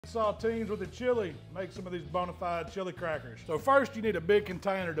Saltines with the chili, make some of these bona fide chili crackers. So first you need a big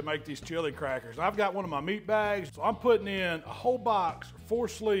container to make these chili crackers. I've got one of my meat bags, so I'm putting in a whole box, 4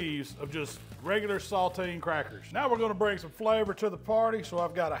 sleeves of just regular saltine crackers. Now we're gonna bring some flavor to the party, so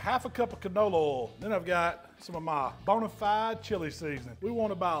I've got a half a cup of canola oil. Then I've got some of my bona fide chili seasoning. We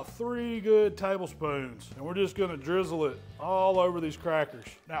want about 3 good tablespoons, and we're just gonna drizzle it all over these crackers.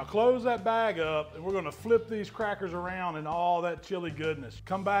 Now close that bag up, and we're gonna flip these crackers around in all that chili goodness.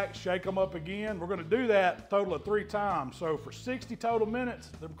 Come back, shake them up again. We're gonna do that a total of 3 times. So for 60 total minutes,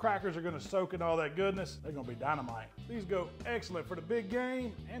 the crackers are gonna soak in all that goodness. They're gonna be dynamite. These go excellent for the big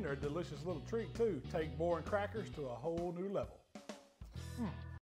game, and they're a delicious little treat too. Take boring crackers to a whole new level.